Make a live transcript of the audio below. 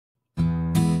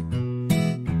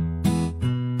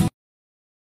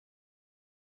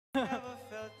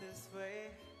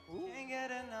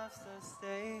enough, so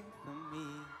stay for me,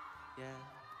 yeah.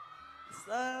 It's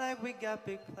not like we got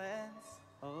big plans,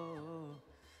 oh.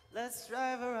 Let's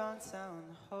drive around town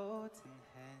holding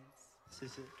hands. 谢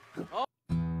谢。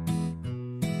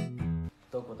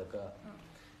德国的歌。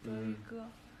德语歌。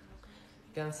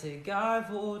Ganz egal,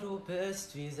 wo du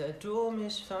bist, wie sehr du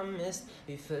mich vermisst,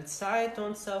 wie viel Zeit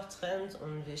uns auch trennt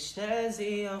und wie schnell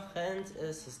sie auch rennt,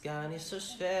 ist es gar nicht so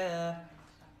schwer.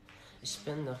 Ich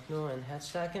bin doch nur ein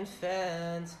Herzschlag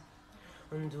entfernt.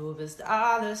 Und du bist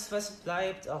alles, was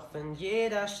bleibt, auch wenn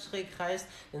jeder Strick reißt,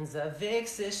 unser Weg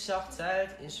sich auch teilt.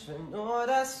 Ich will nur,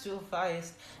 dass du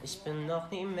weißt, ich bin noch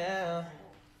nie mehr.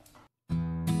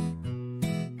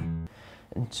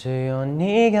 只有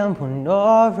你敢不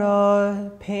懦弱，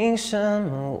凭什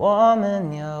么我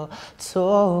们要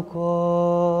错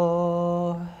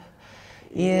过？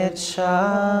夜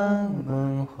长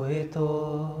梦会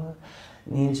多，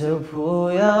你就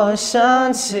不要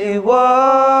想起我。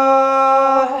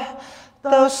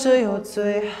到时候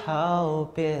最好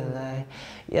别来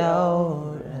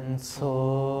要认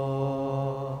错。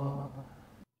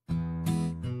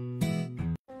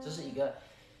这是一个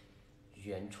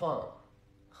原创。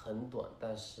很短，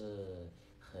但是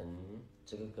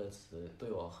这个歌词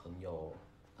对我很有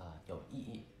意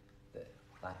义。对，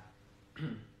来。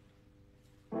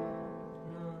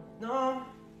No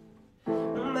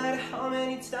matter how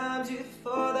many times you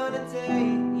fall on a day,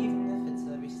 even if it's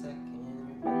every second,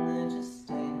 remember just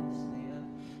stay up,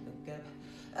 look up.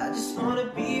 I just wanna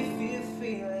be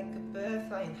free like a bird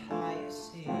flying high at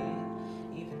sea.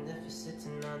 Even if you're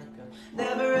sitting on the ground,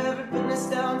 never ever been this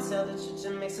down. Tell the truth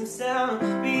and make some sound.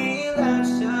 Be loud,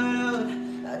 shout out.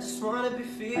 I just wanna be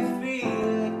free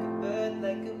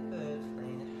like a bird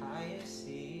flying high at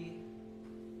sea.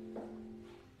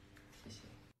 谢谢。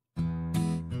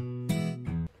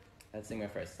Let's sing my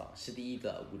first song. 是第一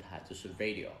个舞台，就是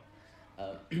radio.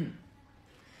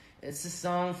 It's a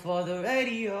song for the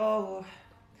radio.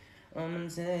 我们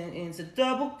it's a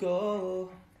double go.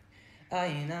 爱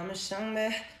也那么伤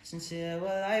悲，深切我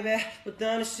来背，不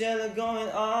断的旋律 going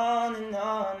on and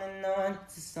on and on.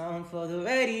 It's a song for the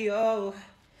radio.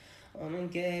 我们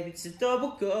给彼此都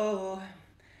不够。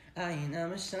爱也那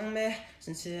么伤悲，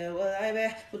深切我来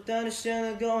背，不断的旋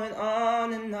律 going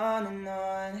on and on and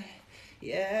on.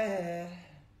 Yeah.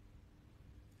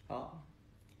 好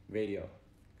 ，radio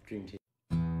dream team.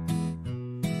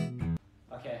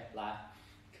 OK， 来，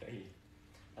可以。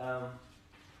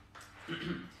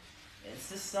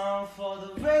It's a song for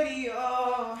the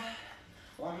radio.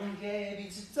 我们给彼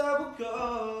此都不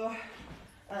够。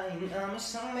爱也那么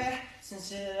伤悲，深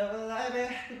切我来背，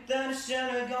不断的旋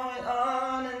律 going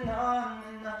on and on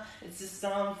and on. It's a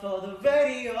song for the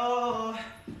radio.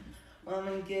 我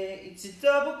们给彼此都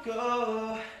不够。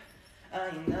爱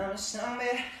也那么伤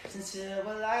悲，深切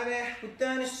我来背，不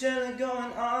断的旋律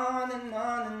going on and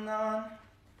on and on.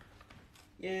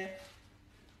 Yeah.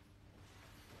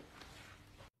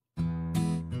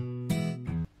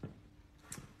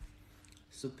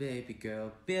 So baby girl，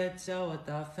 别叫我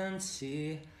大分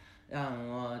歧，让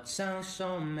我唱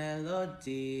首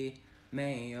melody，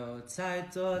 没有太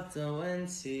多的问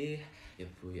题，也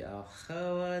不要和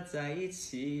我在一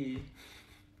起。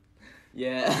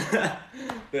Yeah，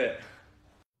 对。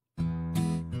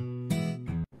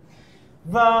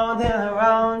Round and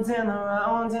around and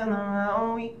around and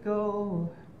around we go.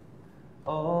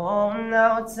 Oh,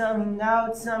 now tell me now,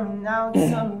 tell me now,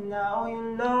 tell me now,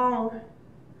 you know.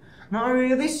 Not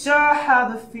really sure how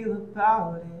to feel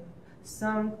about it.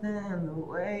 Something in the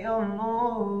way you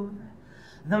move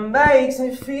that makes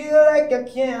me feel like I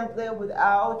can't live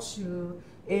without you.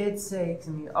 It takes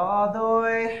me all the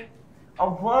way. I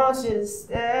want you to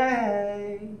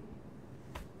stay.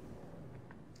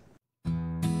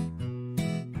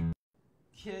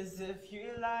 'Cause if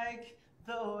you like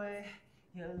the way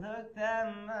you look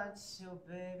that much, oh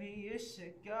baby, you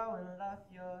should go and love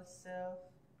yourself.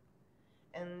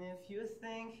 And if you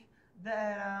think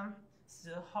that I'm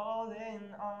still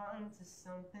holding on to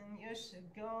something, you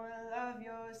should go and love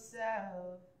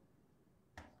yourself.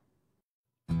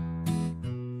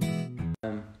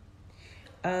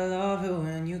 I love it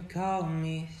when you call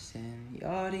me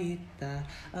señorita.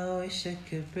 I wish I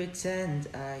could pretend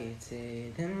I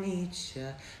didn't need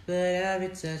you, but every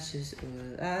touch is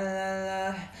ooh la la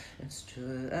la. It's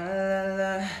true la la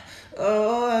la.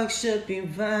 Oh, I should be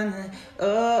running.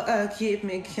 Oh, I keep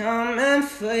me coming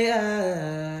for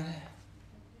ya.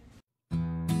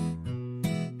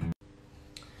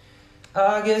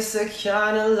 I guess I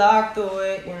kinda like the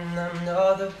way you numb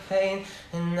all the pain,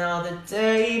 and now the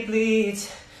day bleeds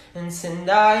into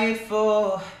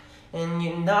nightfall. And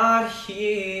you're not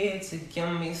here to get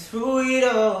me through it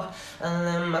all. I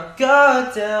let my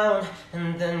guard down,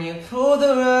 and then you pulled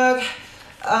the rug.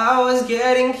 I was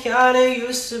getting kinda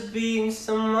used to being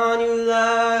someone you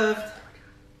loved.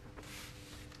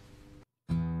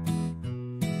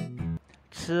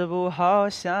 治不好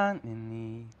想念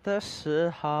你的嗜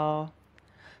好，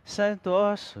再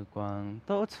多时光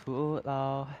都徒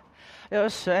劳。有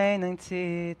谁能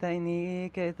替代你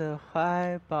给的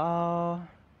怀抱？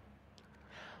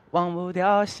忘不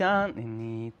掉想念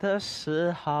你的嗜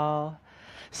好，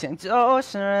像救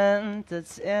生人的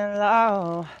监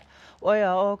牢。我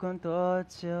要滚多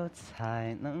久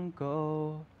才能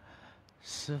够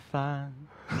释放？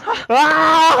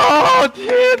啊，好好听，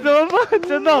怎么办？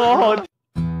真的好好听。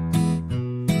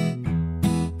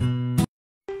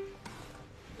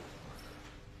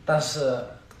但是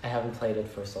I haven't played it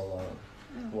for so long，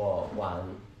我玩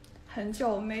很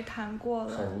久没弹过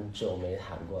了，很久没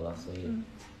弹过了，所以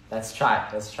let's try，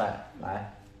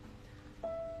来。